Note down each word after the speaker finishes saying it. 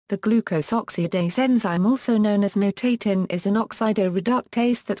The glucose oxidase enzyme, also known as notatin, is an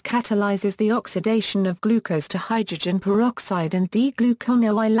oxido-reductase that catalyzes the oxidation of glucose to hydrogen peroxide and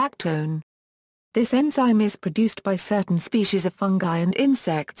D-glucono-δ-lactone. This enzyme is produced by certain species of fungi and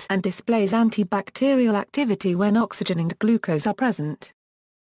insects and displays antibacterial activity when oxygen and glucose are present.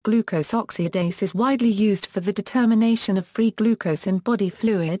 Glucose oxidase is widely used for the determination of free glucose in body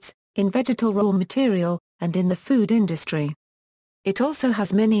fluids, in vegetal raw material, and in the food industry. It also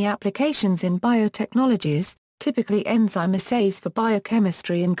has many applications in biotechnologies, typically enzyme assays for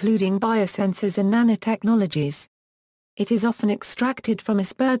biochemistry including biosensors and nanotechnologies. It is often extracted from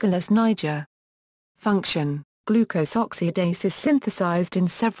Aspergillus niger. Function: glucose oxidase is synthesized in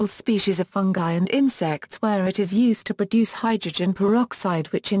several species of fungi and insects where it is used to produce hydrogen peroxide,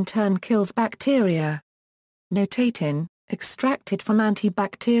 which in turn kills bacteria. Notatin, extracted from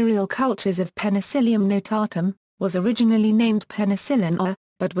antibacterial cultures of Penicillium notatum, was originally named penicillin A,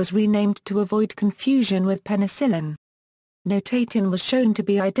 but was renamed to avoid confusion with penicillin. Notatin was shown to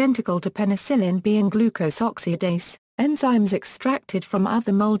be identical to penicillin B in glucose oxidase, enzymes extracted from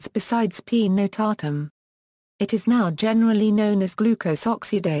other molds besides P. notatum. It is now generally known as glucose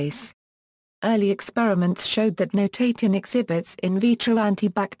oxidase. Early experiments showed that notatin exhibits in vitro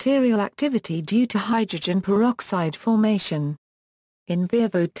antibacterial activity due to hydrogen peroxide formation. In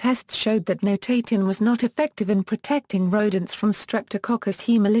vivo tests showed that notatin was not effective in protecting rodents from Streptococcus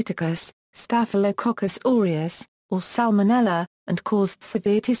hemolyticus, Staphylococcus aureus, or Salmonella, and caused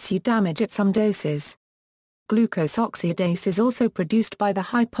severe tissue damage at some doses. Glucose oxidase is also produced by the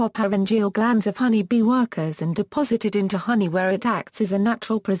hypopharyngeal glands of honeybee workers and deposited into honey where it acts as a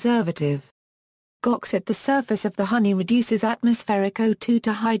natural preservative. GOX at the surface of the honey reduces atmospheric O2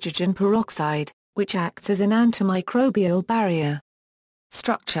 to hydrogen peroxide, which acts as an antimicrobial barrier.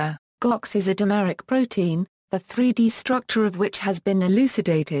 Structure: GOX is a dimeric protein, the 3D structure of which has been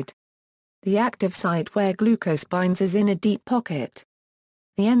elucidated. The active site where glucose binds is in a deep pocket.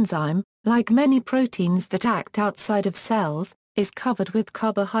 The enzyme, like many proteins that act outside of cells, is covered with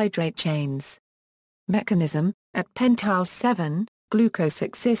carbohydrate chains. Mechanism: at penthouse 7, glucose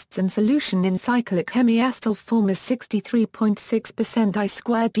exists in solution in cyclic hemiacetal form as 63.6%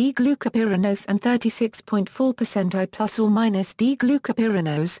 I² D-glucopyranose and 36.4% I plus or minus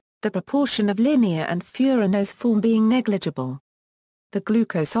D-glucopyranose, the proportion of linear and furanose form being negligible. The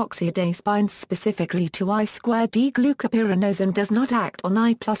glucose oxidase binds specifically to I² D-glucopyranose and does not act on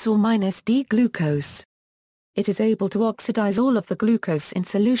I plus or minus D-glucose. It is able to oxidize all of the glucose in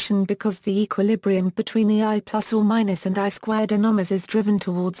solution because the equilibrium between the I plus or minus and I² anomers is driven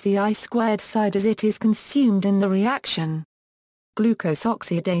towards the I² side as it is consumed in the reaction. Glucose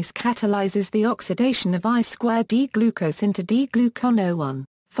oxidase catalyzes the oxidation of I² D-glucose into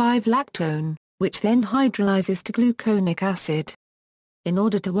D-glucono-1,5-lactone, which then hydrolyzes to gluconic acid. In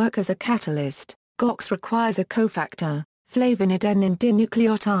order to work as a catalyst, GOX requires a cofactor, flavonoidenine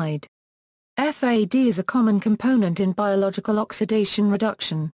dinucleotide. FAD is a common component in biological oxidation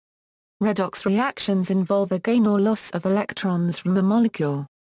reduction. Redox reactions involve a gain or loss of electrons from a molecule.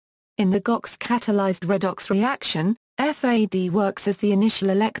 In the GOX-catalyzed redox reaction, FAD works as the initial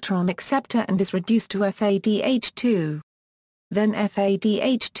electron acceptor and is reduced to FADH2. Then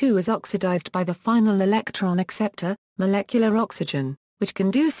FADH2 is oxidized by the final electron acceptor, molecular oxygen, which can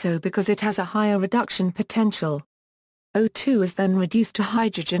do so because it has a higher reduction potential. O2 is then reduced to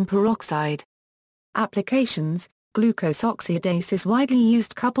hydrogen peroxide. Applications: glucose oxidase is widely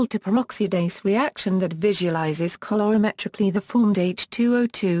used coupled to peroxidase reaction that visualizes colorimetrically the formed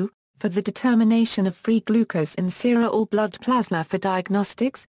H2O2, for the determination of free glucose in sera or blood plasma for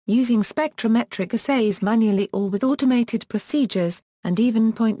diagnostics, using spectrometric assays manually or with automated procedures, and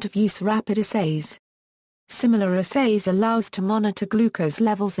even point-of-use rapid assays. Similar assays allows to monitor glucose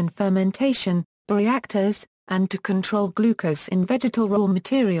levels in fermentation, bioreactors, and to control glucose in vegetal raw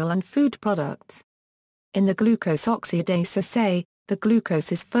material and food products. In the glucose oxidase assay, the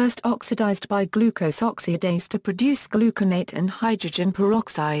glucose is first oxidized by glucose oxidase to produce gluconate and hydrogen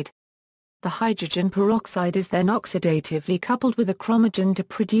peroxide. The hydrogen peroxide is then oxidatively coupled with a chromogen to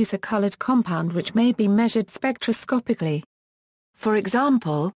produce a colored compound which may be measured spectroscopically. For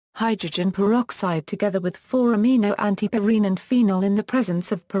example, hydrogen peroxide together with 4-amino-antipyrine and phenol in the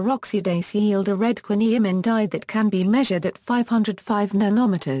presence of peroxidase yield a red quinine dye that can be measured at 505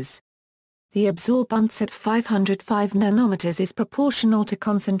 nanometers. The absorbance at 505 nanometers is proportional to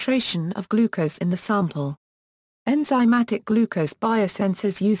concentration of glucose in the sample. Enzymatic glucose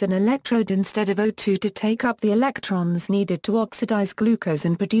biosensors use an electrode instead of O2 to take up the electrons needed to oxidize glucose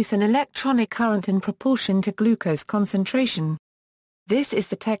and produce an electronic current in proportion to glucose concentration. This is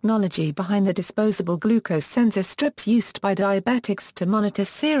the technology behind the disposable glucose sensor strips used by diabetics to monitor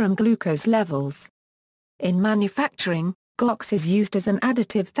serum glucose levels. In manufacturing, GOX is used as an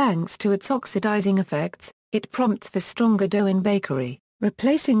additive thanks to its oxidizing effects. It prompts for stronger dough in bakery,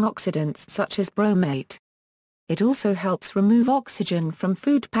 replacing oxidants such as bromate. It also helps remove oxygen from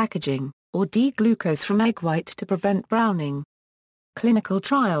food packaging, or D-glucose from egg white to prevent browning. Clinical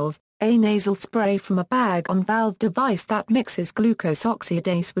trials: a nasal spray from a bag-on-valve device that mixes glucose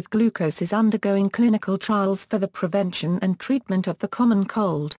oxidase with glucose is undergoing clinical trials for the prevention and treatment of the common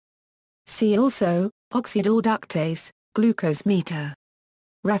cold. See also, oxido-reductase, glucose meter.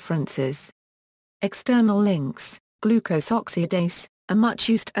 References. External links: glucose oxidase, a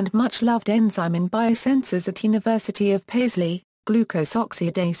much-used and much-loved enzyme in biosensors at University of Paisley, glucose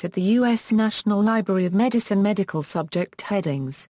oxidase at the U.S. National Library of Medicine. Medical subject headings.